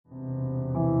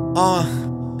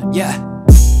Yeah.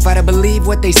 If I'd believe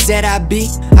what they said I'd be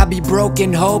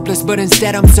broken, hopeless, but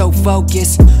instead I'm so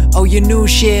focused. Oh, you knew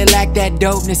shit like that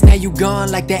dopeness, now you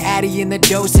gone like the Addy and the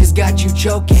doses got you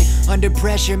choking. Under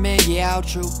pressure, man, yeah, all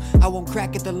true. I won't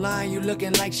crack at the line, you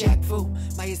looking like Shaq Fu.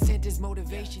 My intent is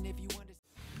motivation if you understand.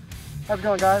 How's it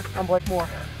going, guys? I'm Blake Moore.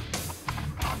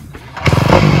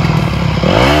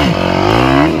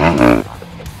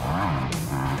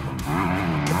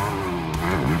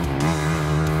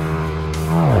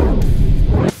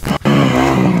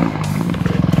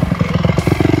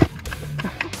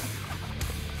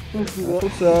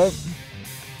 What's up?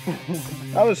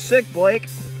 That was sick, Blake.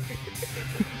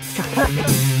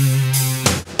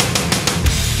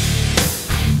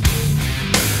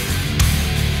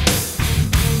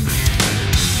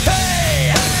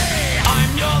 Hey,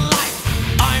 I'm your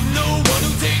life. I'm the one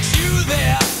who takes you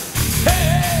there.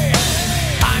 Hey,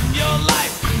 I'm your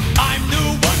life. I'm the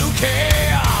one who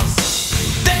cares.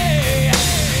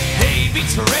 They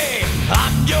betray.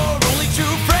 I'm your only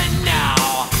true friend now.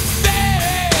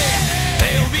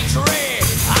 They'll betray.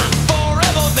 I'm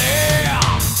forever there.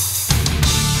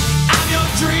 I'm your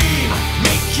dream,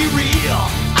 make you real.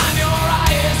 I'm your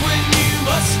eyes when you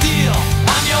must steal.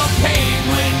 I'm your pain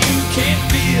when you can't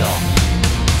feel.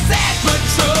 Sad but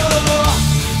true.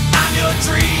 I'm your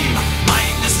dream,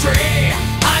 mind astray.